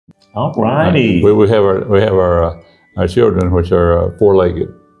All righty. We have our children, which are four-legged.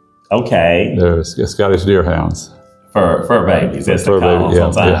 Okay. They're Scottish Deerhounds. Fur babies. That's the call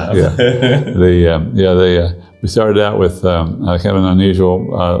sometimes. We started out with kind of an unusual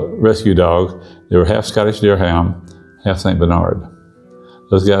rescue dog. They were half Scottish Deerhound, half St. Bernard.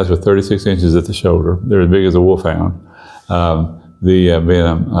 Those guys were 36 inches at the shoulder. They're as big as a wolfhound. Being half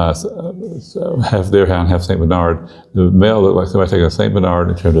Deerhound, half St. Bernard, the male looked like somebody taking a St. Bernard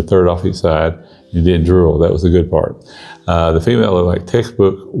and turned a third off each side. You didn't drool. That was the good part. The female looked like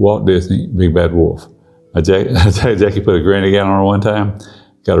textbook Walt Disney Big Bad Wolf. Jackie put a granny gown on her one time,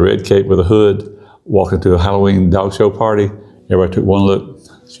 got a red cape with a hood, walked into a Halloween dog show party. Everybody took one look.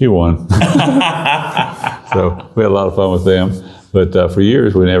 She won. So we had a lot of fun with them. But for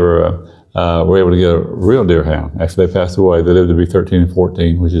years, we never were able to get a real deerhound. After they passed away, they lived to be 13 and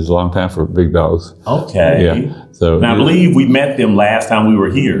 14, which is a long time for big dogs. Okay. Yeah. So and I believe we met them last time we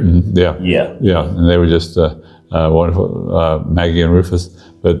were here. Mm-hmm. Yeah. And they were just wonderful, Maggie and Rufus.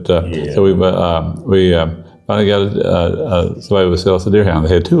 But so we finally got somebody would sell us a deerhound.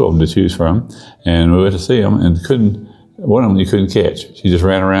 They had two of them to choose from, and we went to see them and one of them you couldn't catch. She just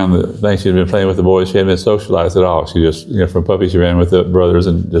ran around the thing. She'd been playing with the boys. She hadn't been socialized at all. She just, from puppy, she ran with the brothers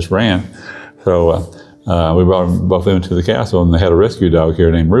and just ran. So we brought them both into the castle, and they had a rescue dog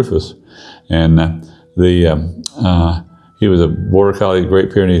here named Rufus. And he was a Border Collie,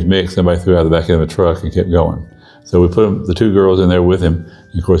 Great Pyrenees mix. Somebody threw out the back end of a truck and kept going. So we put the two girls in there with him.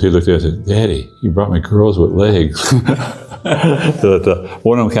 And of course, he looked at us and said, "Daddy, you brought me girls with legs." So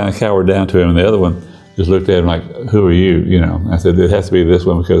one of them kind of cowered down to him, and the other one just looked at him like, "Who are you?" I said, "It has to be this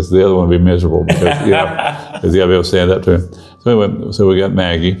one because the other one would be miserable because because you got to be able to stand up to him." So we got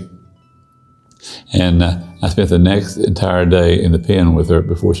Maggie, and I spent the next entire day in the pen with her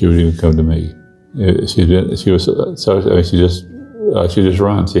before she would even come to me. She just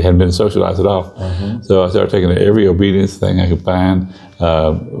runs. She hadn't been socialized at all. Mm-hmm. So I started taking her to every obedience thing I could find,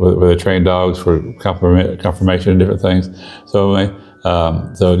 where they train dogs for confirmation and different things. So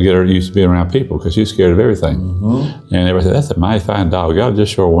to get her used to being around people because she's scared of everything. Mm-hmm. And everybody said, "That's a mighty fine dog. You ought to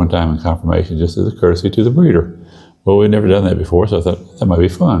just show her one time in confirmation, just as a courtesy to the breeder." Well, we'd never done that before, so I thought that might be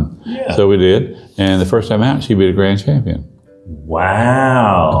fun. Yeah. So we did, and the first time out, she beat a grand champion.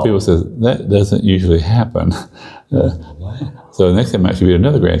 Wow. And people said, that doesn't usually happen. So the next time out, she beat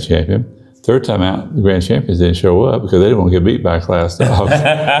another grand champion. Third time out, the grand champions didn't show up because they didn't want to get beat by a class dog.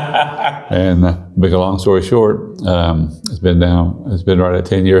 And make a long story short, it's been right at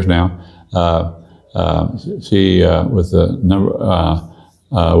 10 years now. She was the number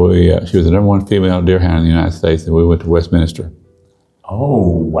one female deerhound in the United States, and we went to Westminster. Oh,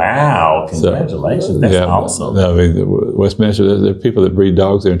 wow. Congratulations. That's awesome. I mean, Westminster, there are people that breed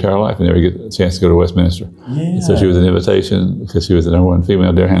dogs their entire life and never get a chance to go to Westminster. Yeah. So she was an invitation because she was the number one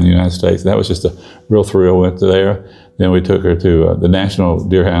female deerhound in the United States. And that was just a real thrill. Went to there. Then we took her to the National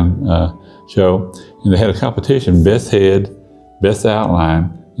Deerhound Show. And they had a competition, best head, best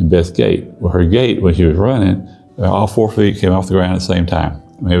outline, and best gait. Well, her gait, when she was running, all 4 feet came off the ground at the same time.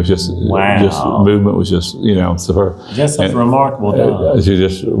 I mean, it was just movement was just, superb. Just a remarkable dog. She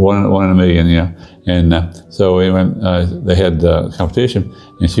just one in a million, And so we went, they had competition,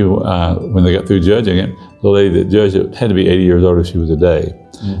 and she, when they got through judging it, the lady that judged it had to be 80 years old if she was a day.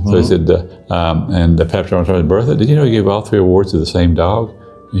 Mm-hmm. So they said, and the Patriarch told her, "Bertha, did you know you gave all 3 awards to the same dog?"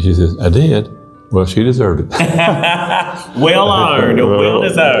 And she says, "I did." Well, she deserved it. Well earned, well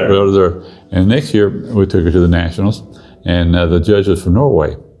deserved. Well deserved. And next year, we took her to the Nationals. And the judge was from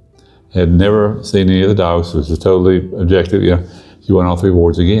Norway, had never seen any of the dogs, was just totally objective. She won all 3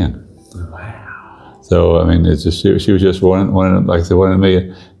 awards again. Wow! So I mean, it's just she was just one, like I said, one in a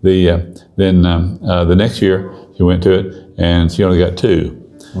million. Then the next year she went to it, and she only got 2.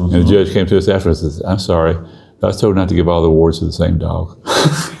 Mm-hmm. And the judge came to us afterwards and said, "I'm sorry, I was told not to give all the awards to the same dog."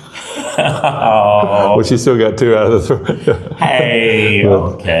 Oh. Well, she still got 2 out of the 3. Hey,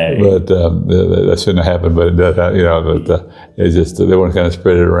 okay. But that shouldn't have happened, but it does, But it's just, they want to kind of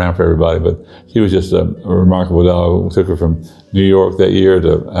spread it around for everybody. But she was just a remarkable dog. We took her from New York that year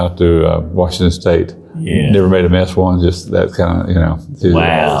out to Washington State. Yeah. Never made a mess once, just that kind of,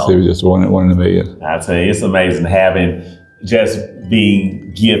 Wow. She was just one in a million. I tell you, it's amazing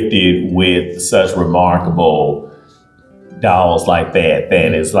being gifted with such remarkable dogs like that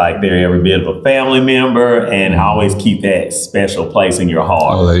it's like they're every bit of a family member, and always keep that special place in your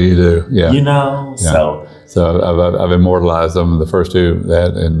heart. Oh, you do, yeah. Yeah. So I've immortalized them. The first 2,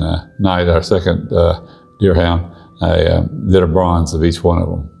 that and Knight, our second deerhound, I did a bronze of each one of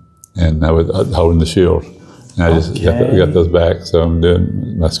them, and I was holding the shield. And I just got those back. So I'm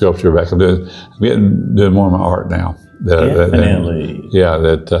doing my sculpture back. I'm doing more of my art now. Definitely.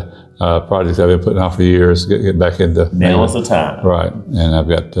 Projects I've been putting off for years, get back into. Now's the time. Right, and I've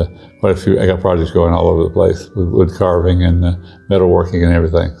got quite a few. I got projects going all over the place with wood carving and metalworking and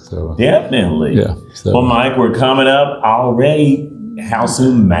everything. So definitely. Yeah. So, well, Mike, we're coming up already. How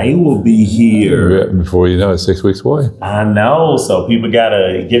soon May will be here? Before you know it, 6 weeks away. I know. So people got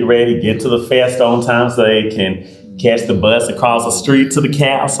to get ready, get to the fest on time so they can catch the bus across the street to the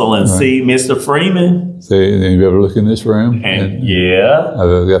castle and see Mr. Freeman. See, and you ever look in this room? And yeah.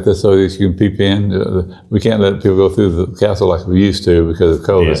 I've got this so that you can peep in. We can't let people go through the castle like we used to because of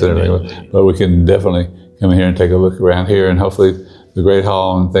COVID and everything. But we can definitely come in here and take a look around here, and hopefully the Great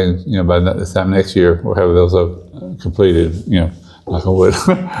Hall and things, by this time next year, we'll have those completed, like I would.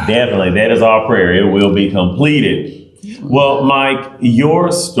 Definitely. That is our prayer. It will be completed. Well, Mike,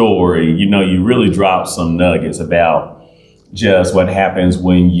 your story, you really dropped some nuggets about just what happens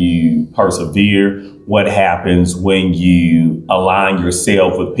when you persevere, what happens when you align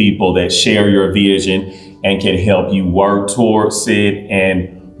yourself with people that share your vision and can help you work towards it,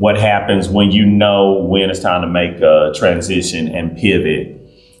 and what happens when you know when it's time to make a transition and pivot.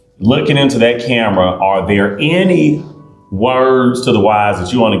 Looking into that camera, are there any words to the wise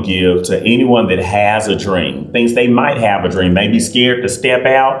that you want to give to anyone that has a dream, thinks they might have a dream, maybe scared to step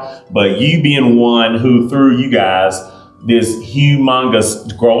out, but you being one who, through you guys, this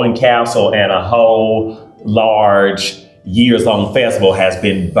humongous growing castle and a whole large years-long festival has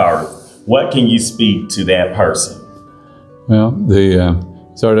been birthed. What can you speak to that person? Well,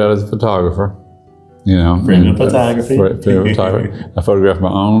 started out as a photographer, Freeman photography. I photographed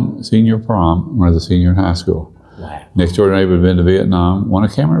my own senior prom when I was a senior in high school. Wow. Next door neighbor had been to Vietnam, won a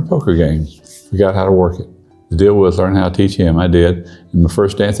camera and a poker game, forgot how to work it. The deal was learn how to teach him. I did. And my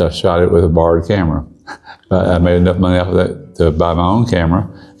first dance, I shot it with a borrowed camera. I made enough money off of that to buy my own camera,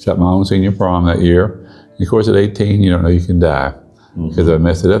 shot my own senior prom that year. And of course, at 18, you don't know you can die. Because if I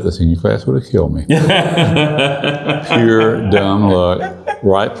messed it up, the senior class would have killed me. Pure dumb luck,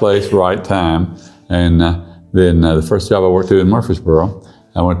 right place, right time. And then the first job I worked at in Murfreesboro,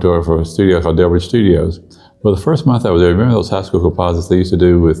 I went to work for a studio called Delbridge Studios. Well, the first month I was there, remember those high school composites they used to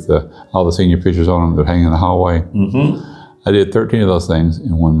do with all the senior pictures on them that hang in the hallway? Mm-hmm. I did 13 of those things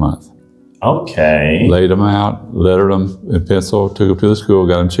in 1 month. Okay. Laid them out, lettered them in pencil, took them to the school,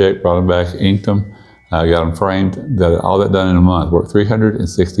 got them checked, brought them back, inked them, got them framed, got all that done in a month. Worked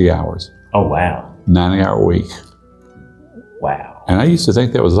 360 hours. Oh, wow. 90-hour week. Wow. And I used to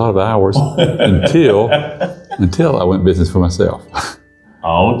think that was a lot of hours until I went business for myself.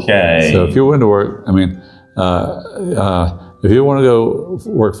 Okay. So if you're willing to work, if you want to go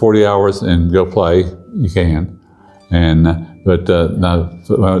work 40 hours and go play, you can. But now,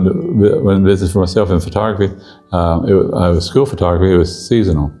 when I business for myself in photography, I was school photography. It was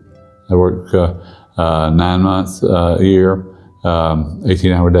seasonal. I worked 9 months a year,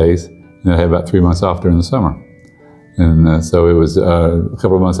 18-hour days, and I had about 3 months off during the summer. And so it was a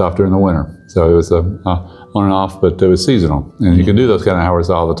couple of months off during the winter. So it was on and off, but it was seasonal. And you can do those kind of hours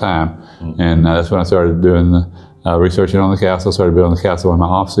all the time. And that's when I started doing researching on the castle, started building the castle in my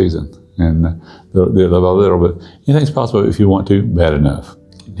off season. And did a little bit. Anything's possible if you want to, bad enough.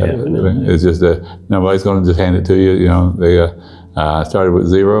 Definitely. It's just nobody's going to just hand it to you. I started with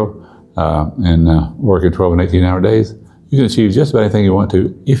zero and working 12 and 18-hour days. You can achieve just about anything you want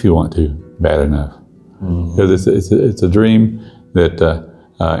to, if you want to, bad enough. Because it's a dream that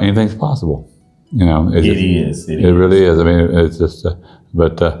anything's possible. It really is. I mean, it's just.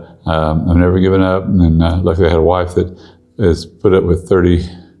 But I've never given up, and luckily I had a wife that has put up with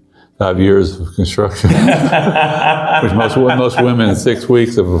 35 years of construction, which most women in 6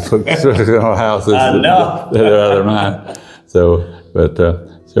 weeks of construction on a house is they're out of their mind. So, but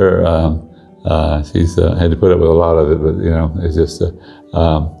she's had to put up with a lot of it. But it's just.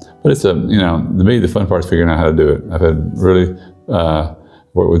 But it's to me, the fun part is figuring out how to do it. I've had really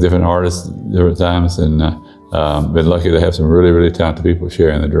worked with different artists different times, and been lucky to have some really, really talented people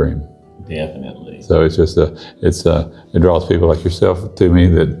sharing the dream. Definitely. So it's just it draws people like yourself to me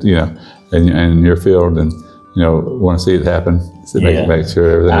that in your field and want to see it happen. So make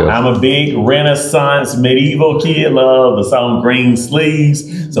sure everything. I'm a big Renaissance medieval kid. Love the song Green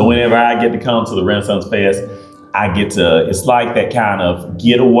Sleeves. So whenever I get to come to the Renaissance Fest, I get to, it's like that kind of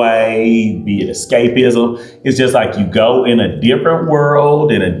getaway, be it escapism. It's just like you go in a different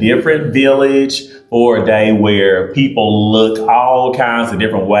world, in a different village for a day where people look all kinds of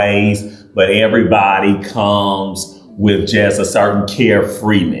different ways, but everybody comes with just a certain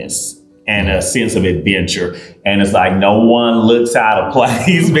carefreeness and a sense of adventure. And it's like no one looks out of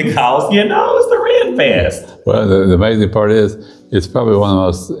place because, it's the Ren Fest. Well, the amazing part is, it's probably one of the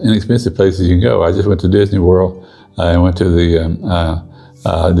most inexpensive places you can go. I just went to Disney World I went to the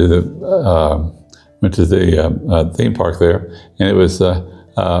went to the theme park there, and it was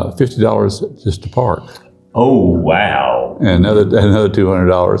 $50 just to park. Oh, wow. And another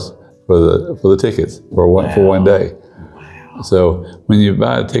 $200 for the tickets for one day. Wow. So when you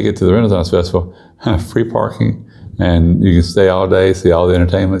buy a ticket to the Renaissance Festival, free parking, and you can stay all day, see all the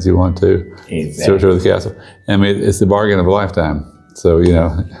entertainments you want to. Exactly. Tour the castle. I mean, it's the bargain of a lifetime. So, you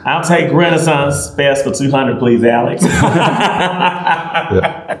know. I'll take Renaissance Fest for $200, please, Alex.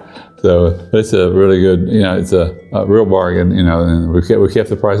 Yeah. So it's a really good, you know, it's a real bargain, you know, and we kept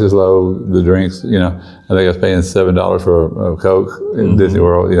the prices low, the drinks, you know, I think I was paying $7 for a Coke in Disney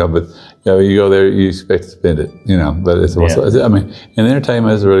World, you know, but you know, you go there, you expect to spend it, you know, but it's I mean, and the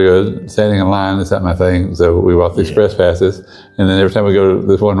entertainment is really good. Standing in line is not my thing, so we bought the express passes, and then every time we go to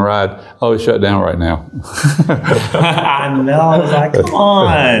this one ride, oh, it's shut down right now. I know, I was like, come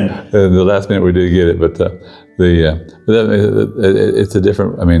on. And the last minute we did get it, but it's a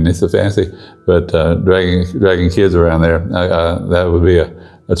different, I mean, it's a fancy, but dragging kids around there, that would be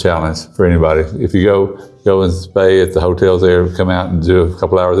a challenge for anybody. If you go and stay at the hotels there, come out and do a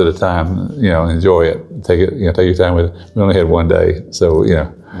couple hours at a time, you know, enjoy it. Take your time with it. We only had one day, so, you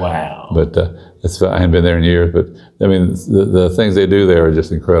know. Wow. But I hadn't been there in years, but I mean, the things they do there are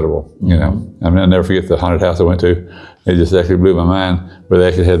just incredible, you know. I mean, I'll never forget the haunted house I went to. It just actually blew my mind where they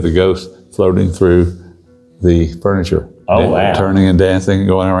actually had the ghost floating through the furniture. Oh, wow. Turning and dancing,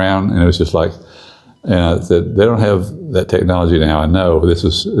 going around, and it was just like, and I said, they don't have that technology now. I know this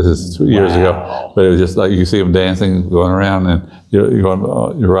is years ago, but it was just like you see them dancing, going around, and you're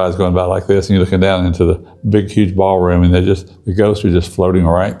your eyes going by like this, and you're looking down into the big, huge ballroom, and the ghosts are just floating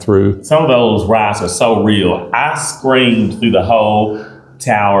right through. Some of those rides are so real. I screamed through the whole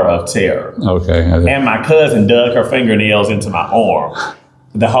Tower of Terror. Okay. And my cousin dug her fingernails into my arm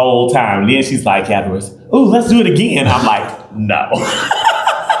the whole time. And then she's like afterwards, "Ooh, let's do it again." I'm like, no.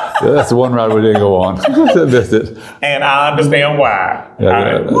 That's the one ride we didn't go on. That's it. And I understand why. It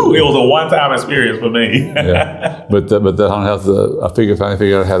was a one-time experience for me. Yeah. But the haunted house, I finally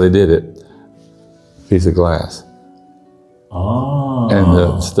figured out how they did it. Piece of glass. Oh. And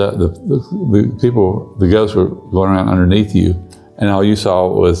the people, the ghosts were going around underneath you, and all you saw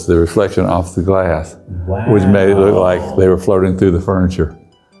was the reflection off the glass, which made it look like they were floating through the furniture.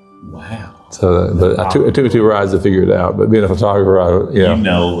 Wow. So, but I took 2 rides to figure it out. But being a photographer, I got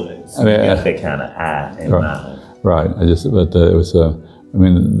that kind of eye and mind. Right. But it was, I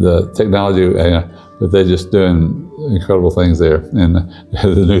mean, the technology, but they're just doing incredible things there. And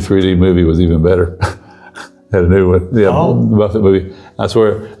the new 3D movie was even better. Had a new one. Yeah, the Buffett movie. I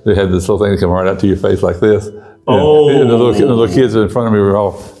swear they had this little thing that come right out to your face like this. Oh. And the little kids in front of me were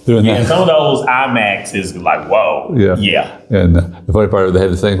all doing that. And some of those IMAX is like, whoa. Yeah. And the funny part, they had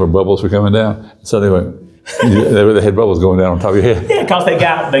this thing where bubbles were coming down. So they had bubbles going down on top of your head. Yeah, because they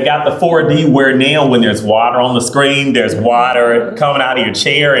got the 4D where now when there's water on the screen, there's water coming out of your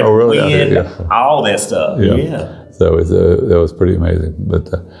chair and wind, all that stuff. Yeah. So that was pretty amazing. But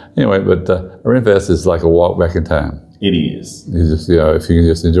anyway, Renfest is like a walk back in time. It is. You just, if you can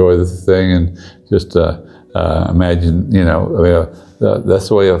just enjoy this thing and just imagine, that's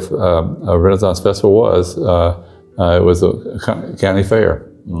the way a Renaissance Festival was. It was a county fair.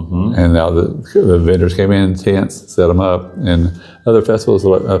 Mm-hmm. And now the vendors came in tents, set them up, and other festivals,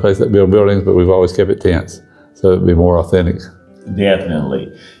 a place that build buildings, but we've always kept it tents, so it'd be more authentic.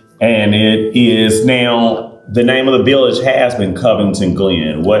 Definitely. And it is now, the name of the village has been Covington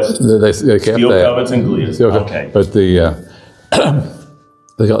Glen. What? They kept still that. Covington Glen. Okay. But they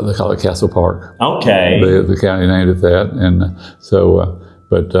call it Castle Park. Okay. The county named it that, and so.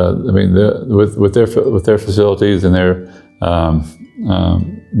 But I mean, with their facilities and their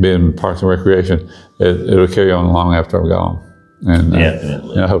being parks and recreation, it'll carry on long after I'm gone. And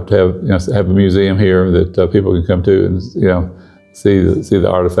definitely. I hope to have a museum here that people can come to and see the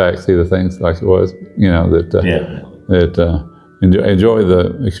artifacts, see the things like it was. Enjoy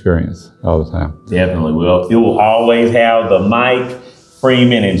the experience all the time. Definitely will. It will always have the Mike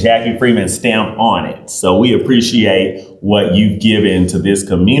Freeman and Jackie Freeman stamp on it. So we appreciate what you've given to this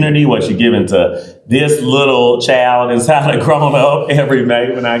community, what you've given to this little child inside of Grown Up every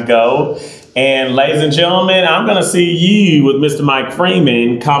May when I go. And ladies and gentlemen, I'm going to see you with Mr. Mike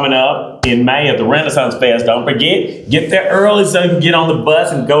Freeman coming up in May at the Renaissance Fest. Don't forget, get there early so you can get on the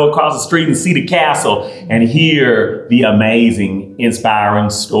bus and go across the street and see the castle and hear the amazing, inspiring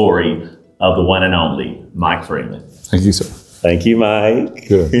story of the one and only Mike Freeman. Thank you, sir. Thank you, Mike.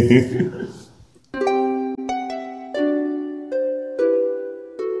 Good.